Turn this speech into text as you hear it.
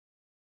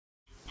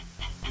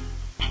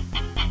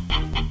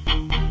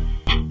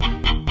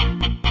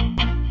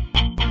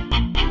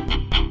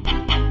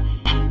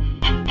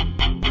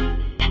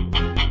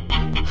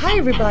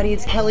everybody,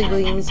 it's Kelly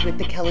Williams with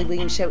the Kelly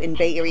Williams Show in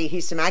Bay Area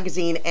Houston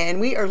Magazine, and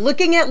we are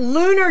looking at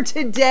Lunar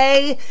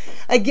today.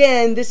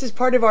 Again, this is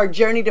part of our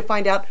journey to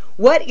find out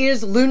what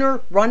is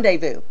Lunar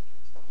Rendezvous.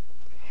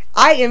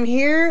 I am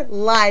here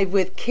live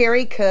with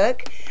Kari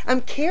Cook.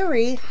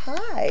 Kari,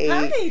 hi.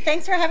 Hi,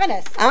 thanks for having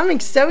us. I'm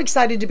so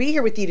excited to be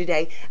here with you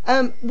today.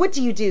 What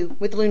do you do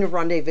with Lunar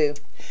Rendezvous?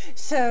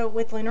 So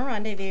with Lunar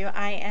Rendezvous,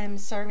 I am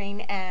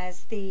serving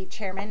as the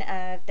chairman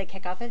of the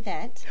Kickoff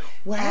Event,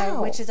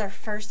 which is our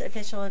first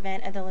official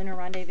event of the Lunar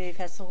Rendezvous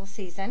Festival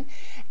season.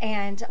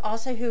 And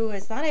also who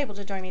is not able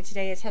to join me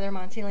today is Heather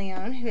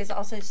Monte-Leon, who is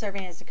also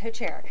serving as the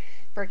co-chair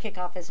for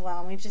Kickoff as well.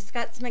 And we've just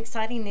got some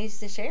exciting news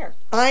to share.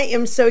 I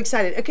am so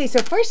excited. Okay,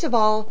 so first of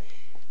all,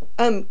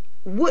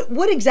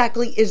 what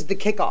exactly is the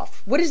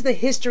Kickoff? What is the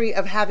history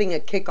of having a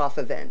Kickoff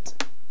event?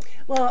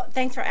 Well,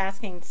 thanks for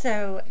asking.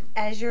 So,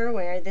 as you're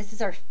aware, this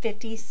is our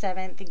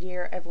 57th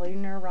year of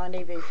Lunar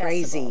Rendezvous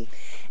Festival.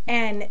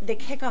 And the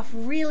Kickoff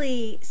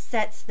really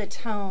sets the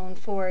tone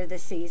for the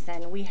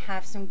season. We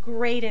have some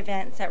great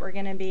events that we're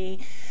going to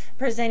be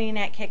presenting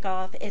at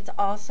Kickoff. It's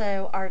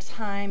also our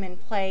time and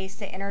place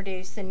to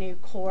introduce the new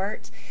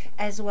court,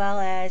 as well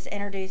as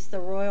introduce the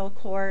Royal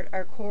Court.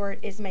 Our court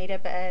is made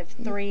up of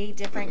 3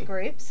 different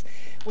groups.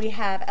 We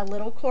have a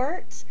little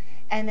court,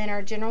 and then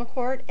our general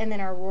court, and then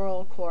our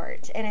royal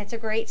court. And it's a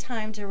great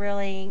time to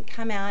really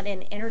come out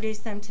and introduce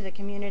them to the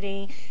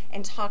community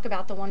and talk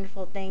about the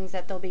wonderful things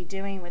that they'll be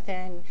doing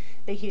within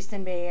the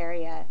Houston Bay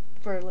Area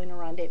for Lunar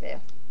Rendezvous.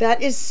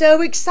 That is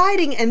so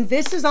exciting, and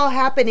this is all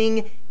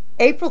happening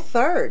April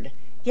 3rd.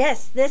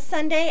 Yes, this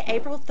Sunday,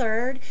 April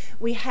 3rd,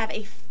 we have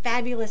a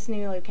fabulous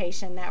new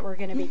location that we're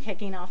going to be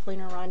kicking off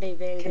Lunar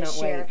Rendezvous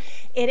this year.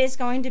 It is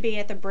going to be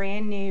at the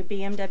brand new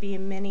BMW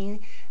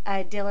Mini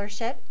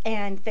dealership,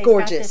 and they've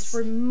got this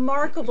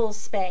remarkable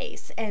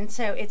space. And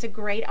so it's a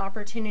great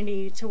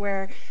opportunity to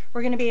where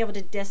we're going to be able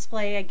to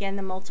display, again,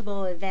 the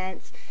multiple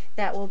events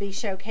that we'll be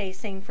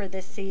showcasing for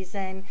this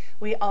season.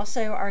 We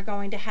also are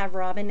going to have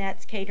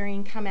Robinette's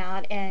Catering come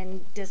out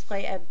and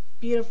display a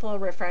beautiful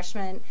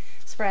refreshment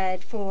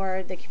spread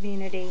for the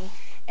community.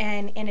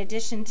 And in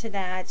addition to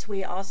that,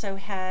 we also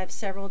have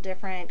several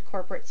different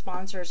corporate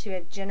sponsors who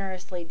have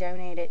generously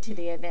donated to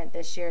the event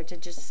this year to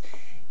just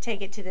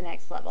take it to the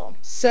next level.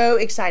 So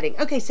exciting.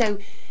 Okay, so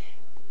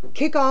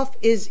Kickoff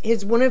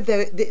is one of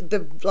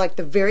the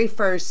very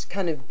first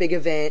kind of big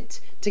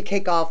event to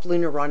kick off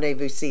Lunar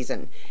Rendezvous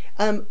season.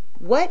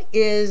 What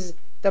is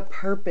the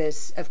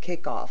purpose of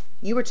Kickoff?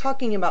 You were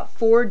talking about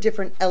 4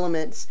 different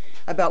elements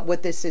about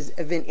what this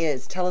event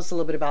is. Tell us a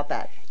little bit about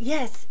that.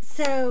 Yes,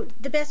 so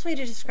the best way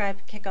to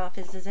describe Kickoff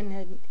is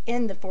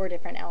in the 4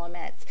 different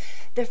elements.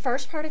 The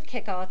first part of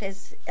Kickoff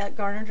is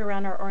garnered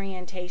around our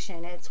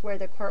orientation. It's where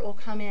the court will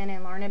come in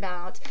and learn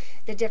about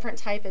the different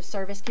type of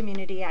service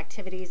community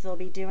activities they'll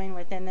be doing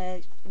within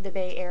the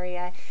Bay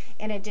Area.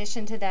 In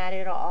addition to that,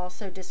 it'll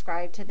also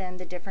describe to them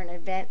the different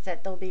events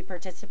that they'll be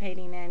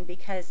participating in,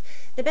 because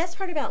the best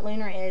part about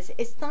Lunar is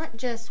it's not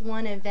just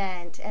one event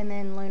and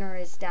then Lunar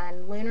is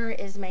done. Lunar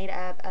is made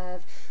up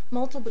of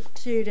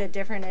multitude of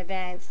different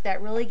events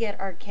that really get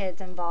our kids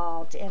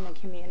involved in the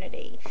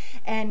community.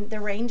 And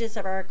the ranges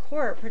of our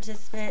court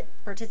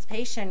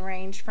participation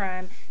range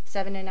from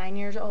 7 to 9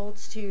 years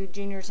olds to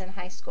juniors in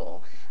high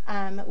school.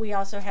 We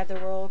also have the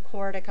Royal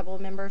Court. A couple of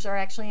members are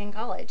actually in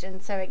college,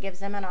 and so it gives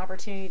them an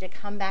opportunity to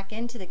come back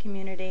into the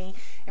community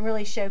and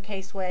really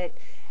showcase what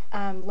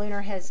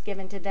Lunar has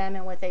given to them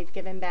and what they've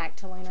given back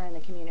to Lunar in the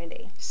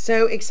community.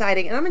 So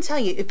exciting. And I'm going to tell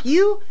you, if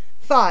you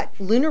thought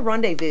Lunar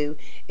Rendezvous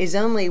is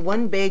only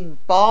one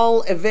big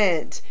ball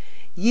event,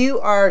 you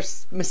are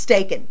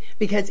mistaken,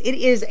 because it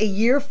is a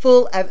year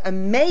full of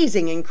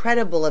amazing,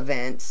 incredible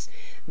events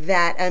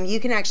that you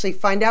can actually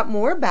find out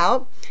more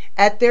about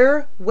at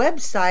their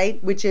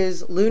website, which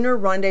is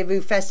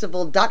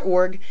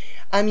lunarrendezvousfestival.org. You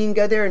can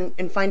go there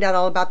and find out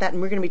all about that,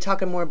 and we're going to be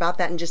talking more about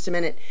that in just a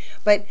minute.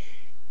 But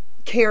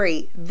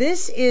Kari,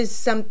 this is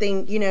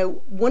something, you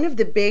know, one of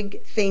the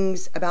big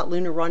things about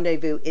Lunar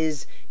Rendezvous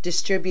is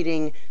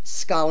distributing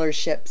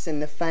scholarships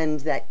and the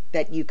funds that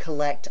you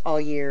collect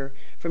all year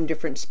from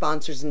different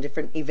sponsors and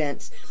different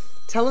events.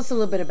 Tell us a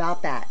little bit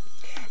about that.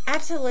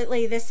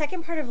 Absolutely. The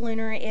second part of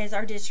Lunar is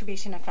our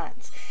distribution of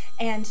funds.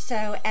 And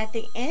so at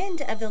the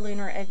end of the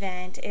Lunar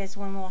event is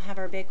when we'll have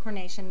our big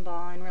coronation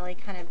ball and really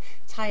kind of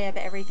tie up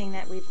everything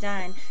that we've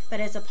done.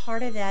 But as a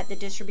part of that, the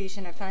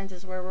distribution of funds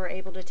is where we're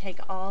able to take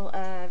all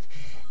of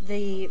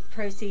the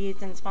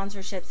proceeds and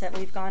sponsorships that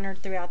we've garnered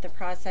throughout the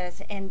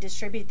process and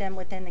distribute them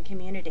within the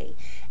community.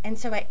 And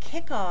so at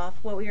Kickoff,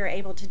 what we were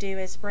able to do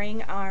is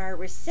bring our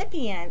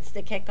recipients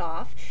the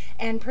Kickoff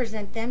and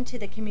present them to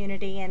the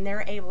community, and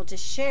they're able to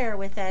share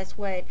with us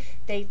what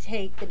they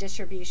take the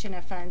distribution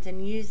of funds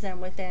and use them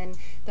within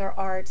their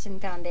arts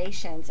and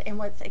foundations. And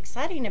what's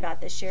exciting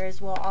about this year is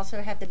we'll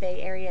also have the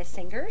Bay Area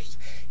Singers,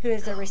 who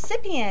is a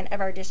recipient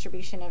of our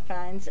distribution of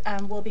funds,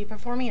 will be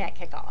performing at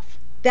Kickoff.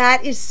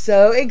 That is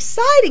so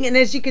exciting. And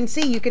as you can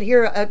see, you could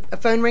hear a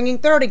phone ringing.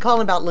 They're already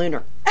calling about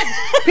Lunar.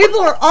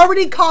 People are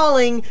already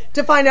calling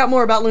to find out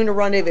more about Lunar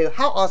Rendezvous.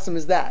 How awesome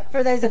is that?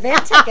 For those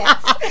event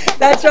tickets.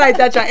 That's right.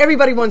 That's right.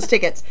 Everybody wants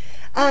tickets.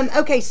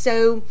 Okay,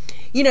 so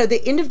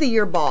the end of the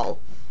year ball,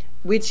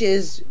 which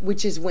is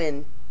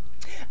when?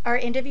 Our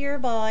end of year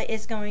ball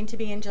is going to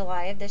be in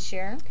July of this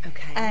year.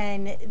 Okay.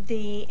 And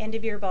the end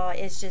of year ball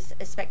is just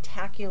a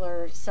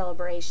spectacular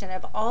celebration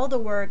of all the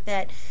work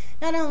that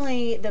not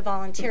only the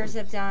volunteers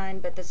have done,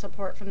 but the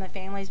support from the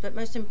families, but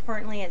most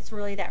importantly, it's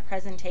really that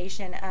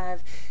presentation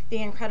of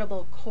the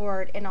incredible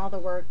court and all the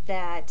work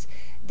that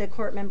the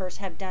court members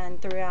have done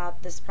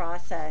throughout this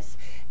process.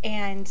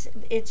 And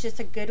it's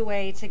just a good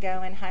way to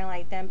go and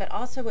highlight them. But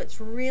also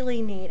what's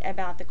really neat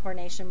about the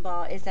coronation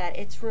ball is that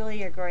it's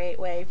really a great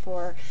way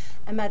for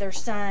a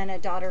mother-son, a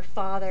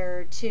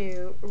daughter-father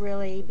to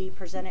really be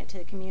presented to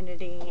the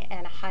community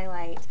and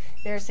highlight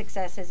their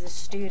success as a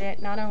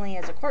student, not only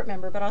as a court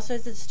member, but also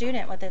as a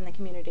student within the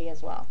community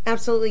as well.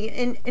 Absolutely.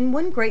 And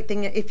one great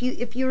thing, if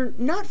you're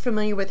not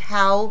familiar with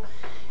how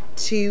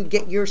to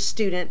get your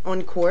student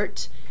on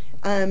court,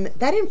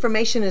 that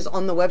information is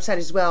on the website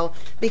as well,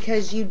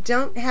 because you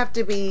don't have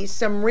to be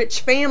some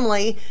rich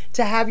family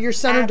to have your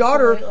son or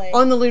daughter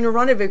on the Lunar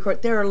Rendezvous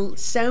court. There are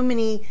so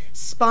many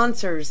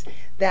sponsors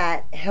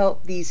that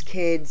help these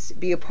kids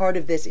be a part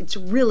of this. It's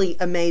really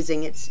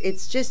amazing.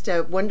 It's just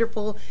a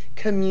wonderful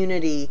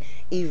community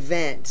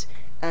event.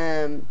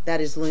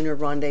 That is Lunar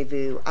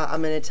Rendezvous.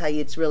 I'm going to tell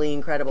you, it's really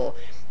incredible.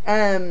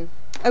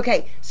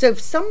 Okay, so if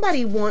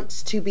somebody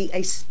wants to be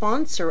a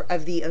sponsor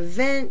of the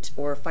event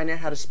or find out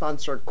how to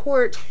sponsor a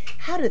court,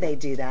 how do they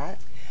do that?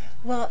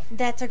 Well,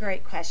 that's a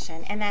great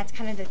question, and that's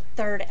kind of the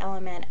third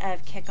element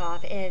of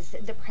Kickoff is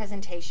the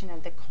presentation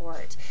of the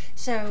court.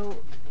 So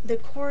the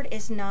court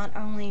is not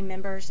only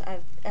members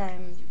of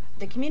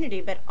the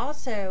community, but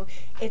also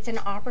it's an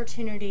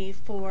opportunity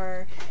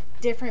for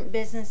different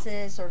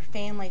businesses or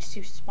families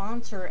to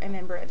sponsor a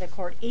member of the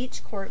court.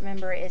 Each court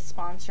member is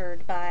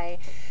sponsored by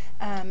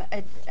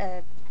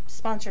a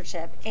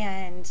sponsorship,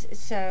 and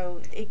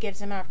so it gives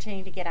them an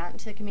opportunity to get out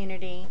into the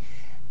community,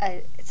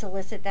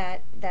 solicit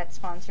that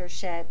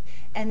sponsorship,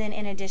 and then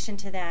in addition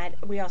to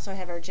that, we also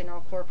have our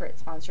general corporate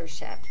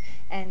sponsorship.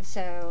 And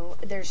so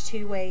there's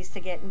two ways to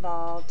get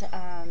involved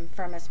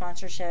from a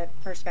sponsorship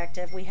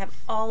perspective. We have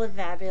all of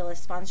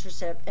fabulous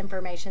sponsorship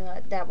information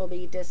that will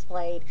be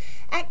displayed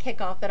at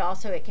Kickoff, but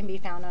also it can be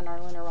found on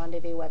our Lunar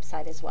Rendezvous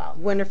website as well.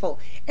 Wonderful.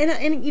 And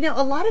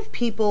a lot of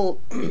people,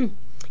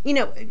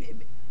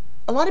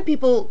 a lot of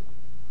people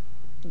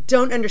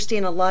don't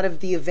understand a lot of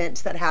the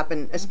events that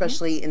happen,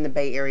 especially in the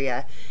Bay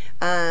Area,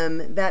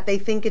 that they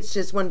think it's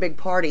just one big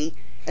party,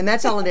 and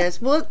that's all it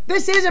is. Well,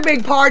 this is a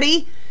big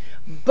party,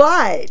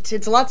 but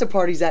it's lots of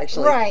parties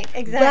actually. Right,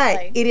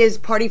 exactly. But it is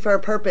party for a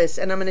purpose,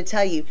 and I'm going to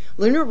tell you,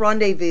 Lunar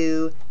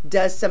Rendezvous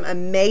does some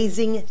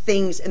amazing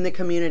things in the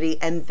community,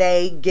 and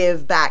they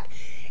give back.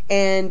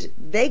 And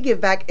they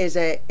give back as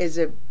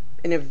an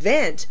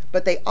event,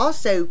 but they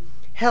also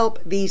help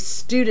these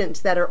students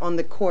that are on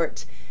the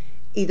court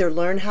either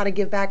learn how to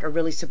give back or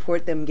really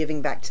support them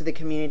giving back to the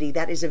community.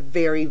 That is a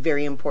very,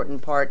 very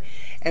important part.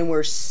 And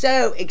we're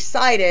so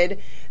excited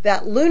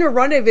that Lunar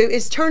Rendezvous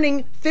is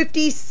turning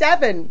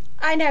 57.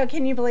 I know,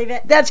 can you believe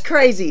it? That's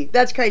crazy.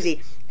 That's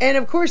crazy. And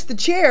of course the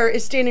chair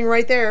is standing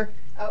right there.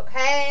 Oh,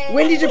 hey.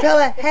 Wendy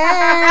Japella.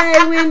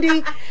 Hey,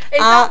 Wendy.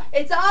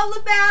 It's all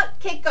about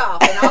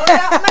Kickoff and all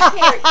about my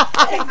Kari.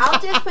 Okay, I'll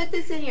just put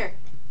this in here.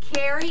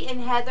 Kari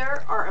and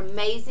Heather are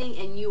amazing,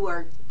 and you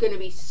are going to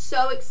be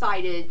so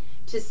excited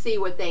to see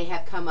what they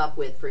have come up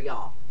with for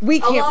y'all. We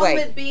can't wait. Along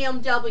with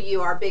BMW,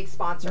 our big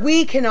sponsor.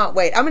 We cannot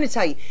wait. I'm going to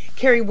tell you,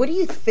 Kari, what do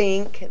you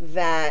think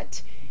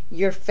that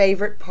your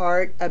favorite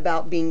part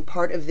about being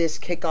part of this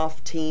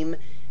Kickoff team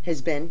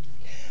has been?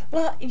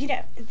 Well,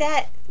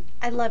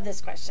 I love this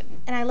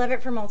question, and I love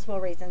it for multiple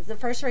reasons. The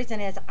first reason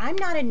is I'm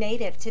not a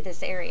native to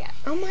this area.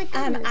 Oh my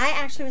goodness. I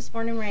actually was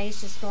born and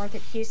raised just north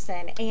of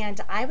Houston, and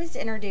I was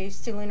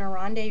introduced to Lunar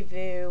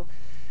Rendezvous,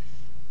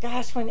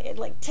 gosh,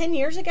 like 10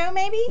 years ago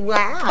maybe?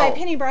 Wow. By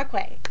Penny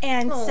Brockway.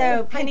 And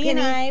so Penny and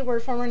I were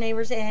former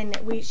neighbors, and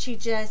she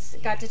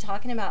just got to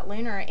talking about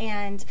Lunar,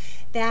 and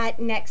that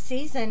next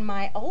season,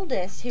 my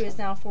oldest, who is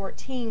now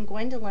 14,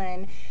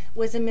 Gwendolyn,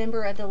 was a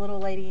member of the Little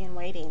Lady in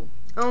Waiting.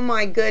 Oh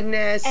my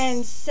goodness.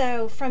 And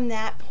so from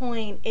that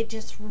point, it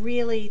just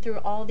really, through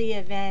all the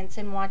events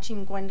and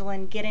watching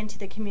Gwendolyn get into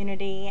the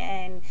community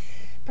and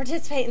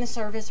participate in the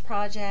service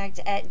project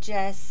at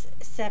just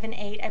 7,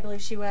 8, I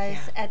believe she was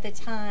at the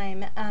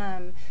time,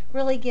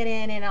 really get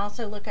in and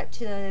also look up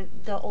to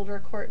the older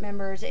court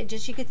members. It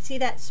just, you could see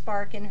that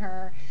spark in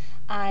her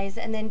eyes,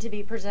 and then to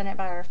be presented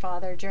by our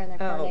father during the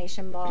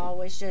coronation ball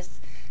was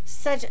just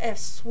such a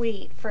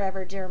sweet,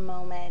 forever dear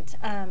moment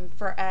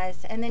for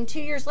us. And then 2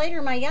 years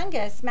later, my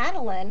youngest,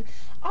 Madeline,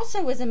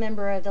 also was a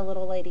member of the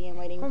Little Lady in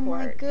Waiting Court. Oh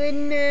my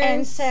goodness.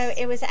 And so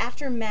it was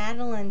after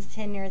Madeline's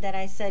tenure that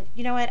I said,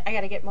 you know what, I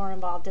got to get more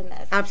involved in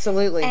this.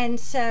 Absolutely. And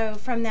so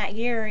from that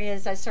year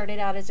I started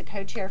out as a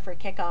co-chair for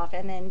Kickoff,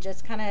 and then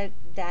just kind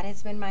of that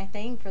has been my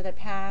thing for the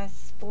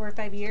past 4 or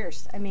 5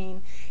 years. I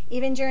mean,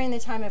 even during the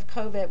time of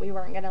COVID, we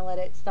weren't going to let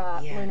it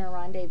stop Lunar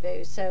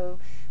Rendezvous. So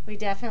we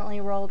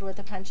definitely rolled with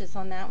the punches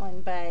on that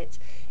one. But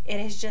it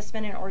has just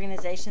been an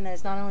organization that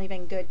has not only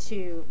been good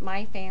to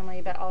my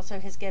family, but also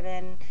has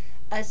given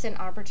us an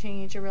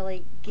opportunity to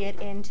really get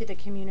into the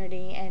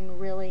community and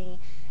really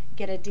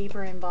get a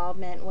deeper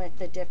involvement with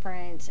the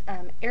different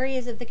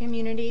areas of the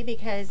community,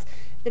 because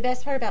the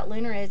best part about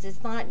Lunar is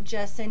it's not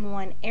just in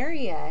one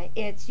area.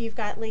 It's, you've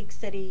got Lake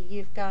City,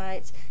 you've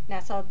got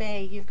Nassau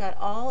Bay, you've got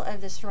all of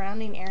the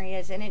surrounding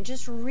areas, and it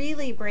just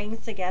really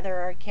brings together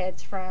our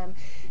kids from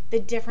the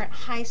different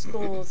high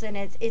schools, and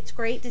it's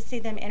great to see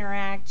them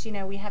interact. You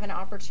know, we have an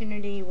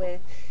opportunity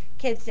with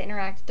kids to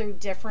interact through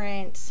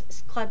different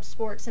club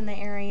sports in the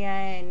area,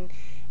 and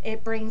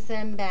it brings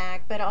them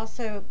back. But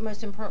also,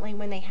 most importantly,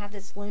 when they have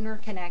this Lunar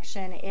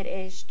connection, it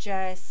is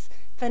just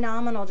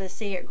phenomenal to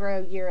see it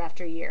grow year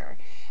after year.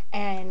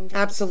 And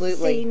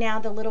absolutely see now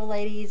the little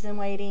ladies in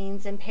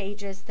waitings and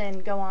pages then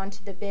go on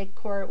to the big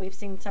court. We've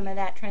seen some of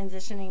that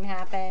transitioning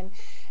happen.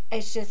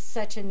 It's just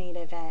such a neat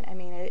event. I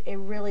mean, it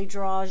really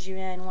draws you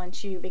in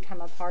once you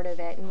become a part of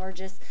it. And we're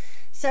just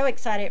so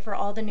excited for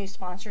all the new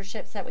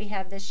sponsorships that we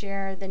have this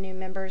year, the new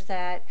members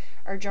that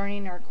are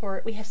joining our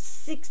court. We have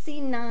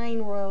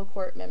 69 Royal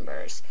Court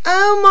members.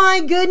 Oh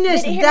my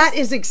goodness, that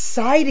is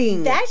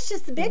exciting. That's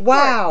just the big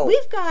court.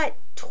 We've got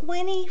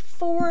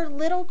 24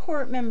 little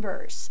court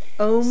members.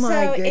 Oh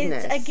my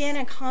goodness. So it's, again,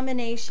 a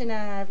combination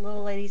of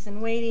little ladies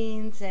in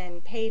waitings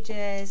and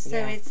pages. So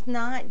it's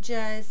not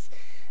just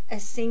a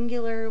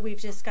singular. We've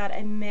just got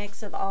a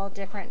mix of all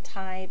different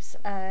types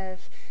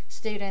of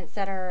students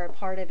that are a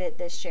part of it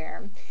this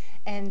year.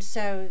 And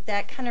so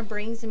that kind of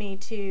brings me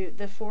to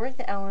the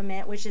fourth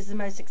element, which is the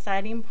most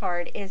exciting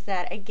part, is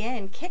that,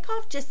 again,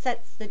 Kickoff just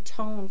sets the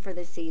tone for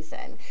the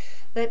season.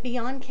 But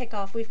beyond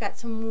Kickoff, we've got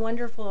some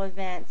wonderful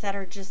events that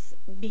are just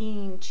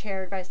being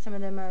chaired by some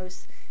of the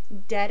most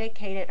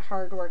dedicated,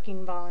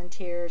 hardworking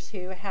volunteers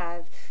who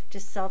have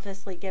just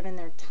selflessly given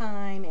their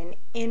time and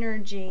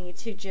energy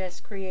to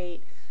just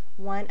create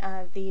one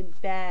of the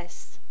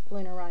best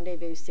Lunar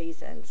Rendezvous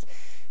seasons.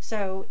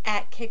 So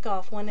at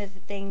Kickoff, one of the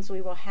things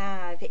we will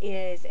have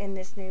is, in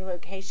this new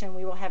location,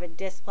 we will have a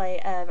display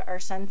of our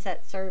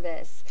sunset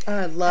service.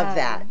 I love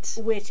that.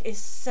 Which is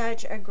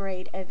such a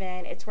great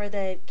event. It's where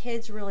the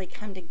kids really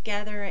come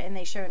together and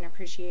they show an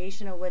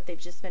appreciation of what they've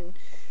just been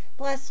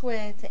blessed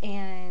with,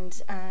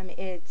 and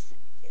it's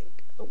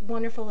a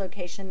wonderful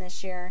location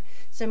this year.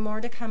 So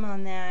more to come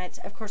on that.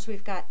 Of course,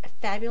 we've got a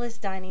fabulous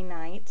dining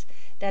night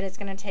that is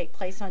going to take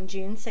place on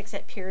June 6th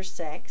at Pier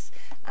 6.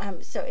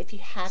 So if you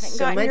haven't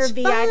gotten your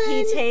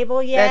VIP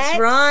table yet.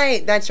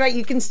 That's right.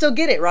 You can still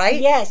get it,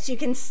 right? Yes, you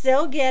can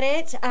still get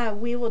it.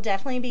 We will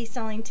definitely be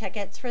selling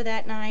tickets for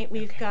that night.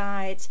 We've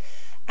got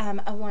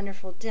a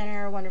wonderful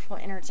dinner, wonderful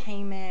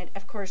entertainment.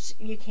 Of course,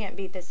 you can't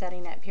beat the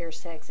setting at Pier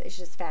 6. It's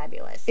just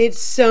fabulous.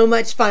 It's so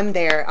much fun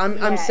there.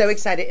 I'm so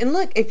excited. And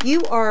look, if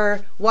you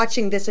are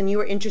watching this and you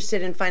are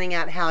interested in finding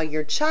out how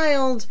your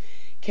child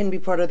can be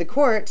part of the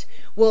court,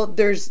 well,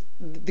 there's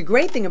the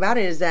great thing about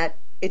it is that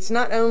it's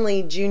not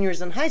only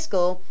juniors in high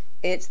school,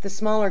 it's the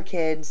smaller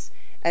kids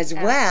as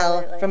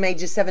well, from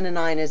ages 7 to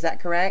 9. Is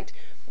that correct?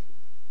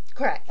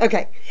 Correct.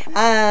 Okay.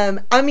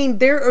 I mean,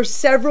 there are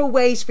several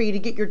ways for you to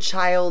get your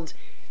child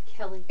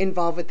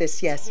involved with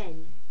this. Yes.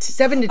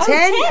 7 to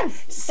 10? 10.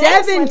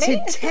 7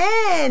 to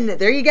 10.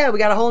 There you go. We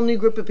got a whole new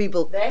group of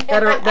people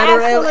that are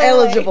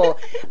eligible.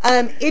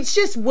 It's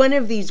just one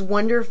of these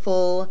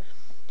wonderful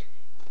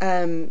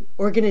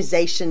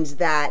organizations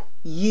that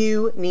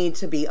you need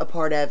to be a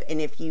part of. And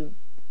if you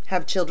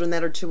have children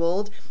that are too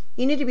old,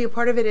 you need to be a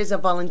part of it as a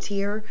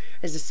volunteer,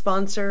 as a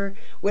sponsor,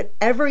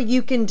 whatever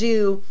you can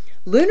do.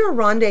 Lunar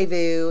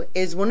Rendezvous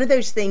is one of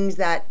those things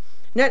that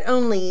not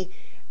only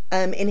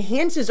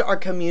enhances our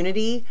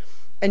community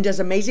and does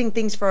amazing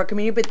things for our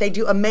community, but they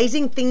do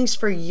amazing things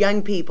for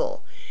young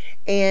people.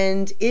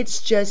 And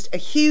it's just a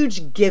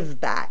huge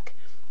give back.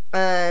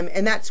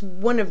 And that's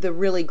one of the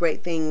really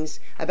great things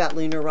about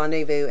Lunar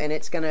Rendezvous, and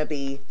it's going to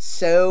be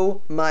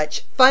so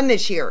much fun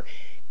this year.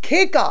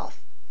 Kickoff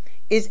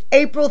is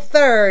April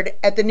 3rd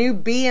at the new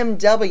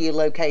BMW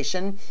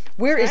location.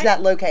 Where is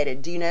that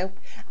located? Do you know?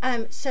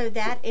 So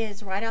that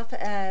is right off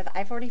of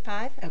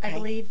I-45. Okay. I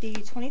believe the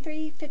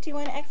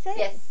 2351 exit.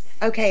 Yes.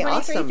 Okay,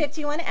 awesome.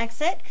 2351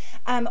 exit.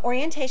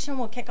 Orientation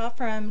will kick off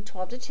from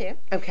 12 to 2.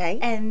 Okay.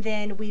 And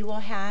then we will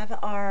have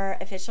our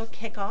official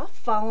kickoff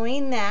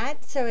following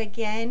that. So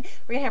again,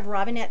 we're going to have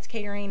Robinette's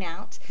Catering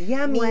out.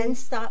 Yummy. One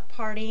Stop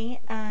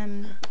Party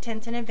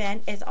Tents and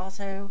Event is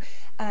also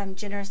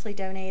generously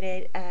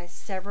donated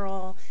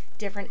several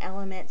different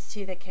elements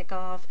to the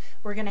kickoff.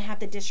 We're going to have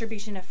the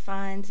distribution of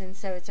funds, and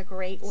so it's a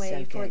great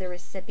way for the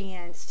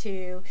recipients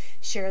to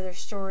share their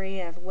story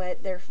of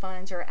what their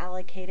funds are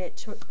allocated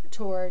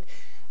toward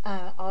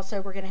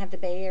Also, we're going to have the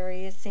Bay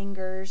Area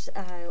Singers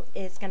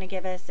is going to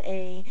give us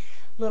a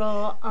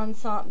little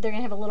ensemble. They're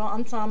going to have a little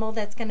ensemble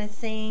that's going to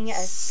sing a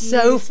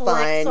few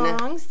select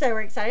songs. So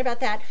we're excited about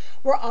that.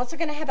 We're also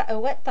going to have Oh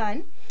What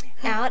Fun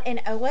out,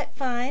 and Oh What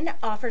Fun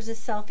offers a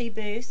selfie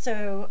booth.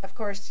 So of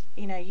course,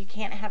 you know, you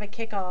can't have a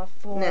kickoff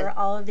for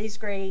all of these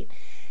great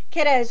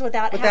kiddos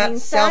without having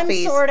some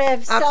sort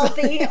of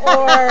selfie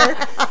or,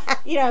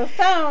 you know,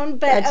 phone.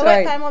 But Oh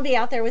What Fun will be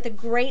out there with a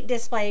great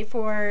display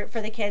for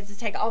the kids to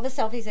take all the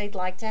selfies they'd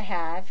like to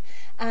have.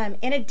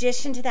 In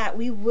addition to that,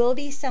 we will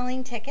be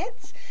selling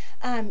tickets.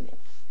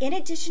 In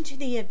addition to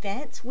the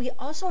events, we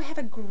also have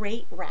a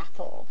great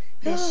raffle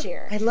this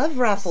year. I love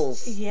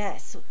raffles.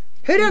 Yes.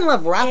 Who doesn't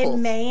love raffles?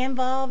 It may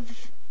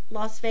involve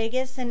Las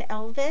Vegas and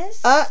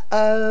Elvis.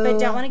 Uh-oh. But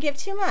don't want to give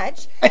too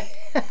much.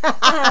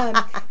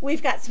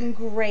 We've got some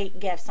great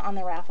gifts on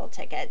the raffle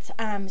tickets.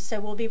 So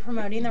we'll be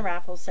promoting the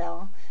raffle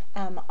sale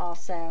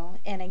also.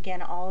 And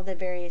again, all of the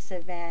various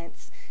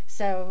events.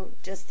 So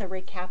just to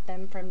recap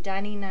them, from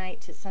dining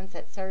night to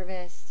sunset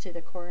service to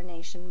the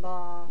coronation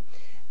ball.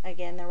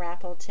 Again, the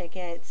raffle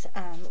tickets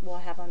we'll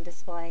have on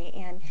display.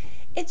 And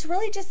it's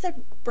really just to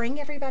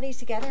bring everybody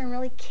together and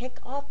really kick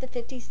off the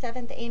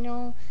 57th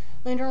Annual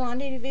Lunar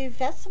Rendezvous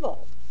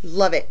Festival.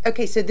 Love it.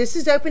 Okay, so this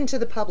is open to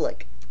the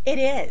public. It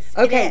is.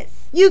 Okay. It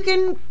is.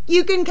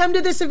 You can come to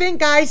this event,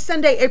 guys,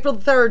 Sunday, April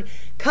 3rd.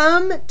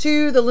 Come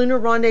to the Lunar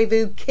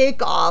Rendezvous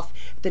Kickoff,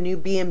 the new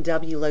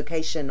BMW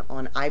location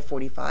on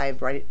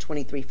I-45, right at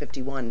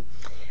 2351.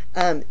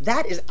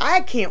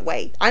 I can't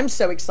wait. I'm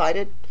so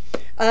excited.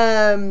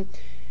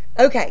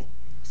 Okay,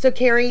 so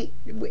Kari,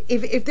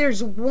 if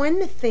there's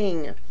one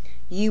thing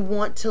you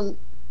want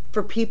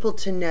for people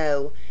to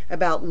know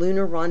about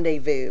Lunar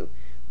Rendezvous,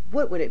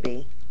 what would it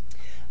be?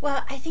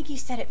 Well, I think you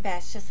said it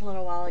best just a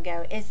little while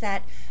ago, is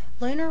that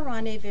Lunar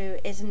Rendezvous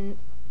is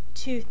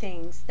two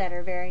things that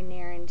are very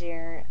near and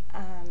dear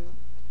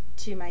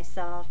to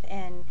myself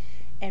and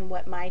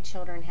what my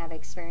children have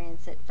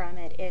experienced from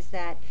it, is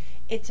that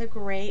it's a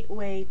great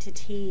way to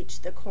teach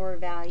the core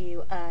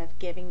value of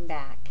giving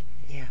back.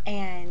 Yeah.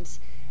 And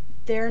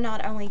they're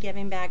not only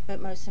giving back,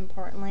 but most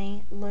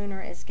importantly,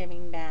 Lunar is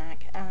giving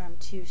back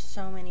to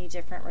so many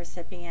different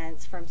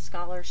recipients, from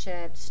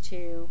scholarships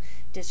to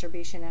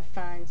distribution of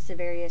funds to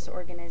various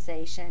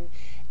organizations.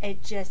 And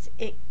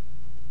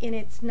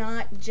it's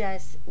not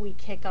just we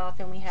kick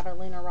off and we have a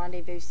Lunar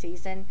Rendezvous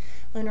season.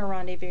 Lunar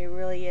Rendezvous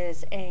really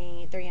is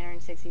a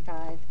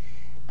 365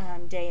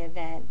 day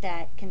event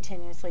that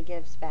continuously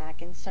gives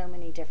back in so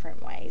many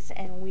different ways.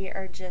 And we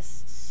are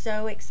just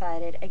so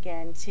excited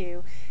again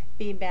to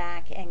be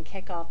back and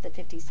kick off the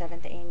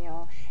 57th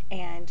annual,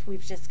 and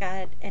we've just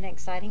got an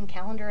exciting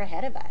calendar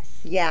ahead of us.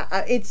 Yeah,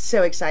 it's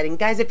so exciting.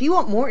 Guys, if you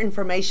want more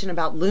information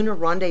about Lunar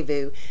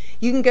Rendezvous,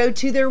 you can go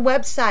to their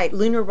website,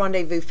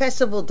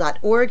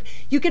 lunarrendezvousfestival.org.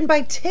 You can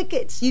buy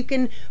tickets. You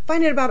can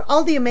find out about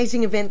all the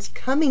amazing events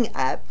coming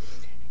up.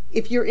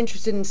 If you're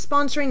interested in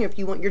sponsoring, if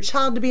you want your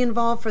child to be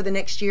involved for the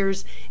next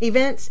year's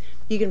events,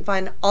 you can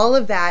find all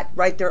of that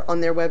right there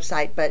on their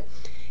website. But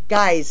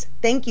guys,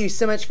 thank you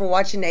so much for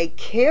watching today.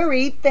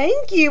 Kari,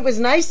 thank you. It was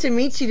nice to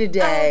meet you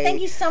today.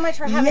 Thank you so much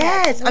for having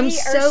us. Yes, I'm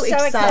so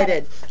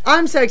excited.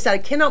 I'm so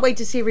excited. Cannot wait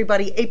to see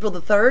everybody April the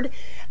 3rd.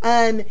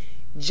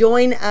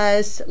 Join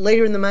us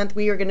later in the month.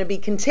 We are going to be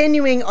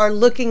continuing our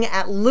looking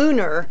at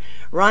Lunar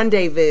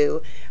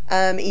Rendezvous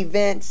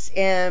events,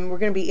 and we're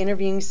going to be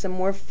interviewing some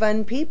more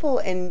fun people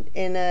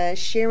and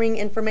sharing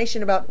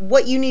information about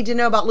what you need to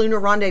know about Lunar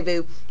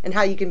Rendezvous and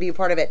how you can be a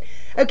part of it.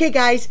 Okay,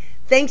 guys,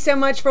 thanks so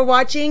much for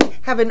watching.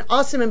 Have an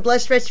awesome and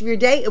blessed rest of your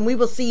day, and we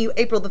will see you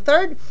April the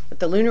 3rd at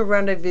the Lunar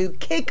Rendezvous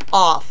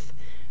Kickoff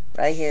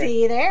right here.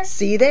 See you there.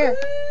 See you there.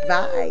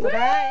 Bye.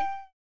 Bye.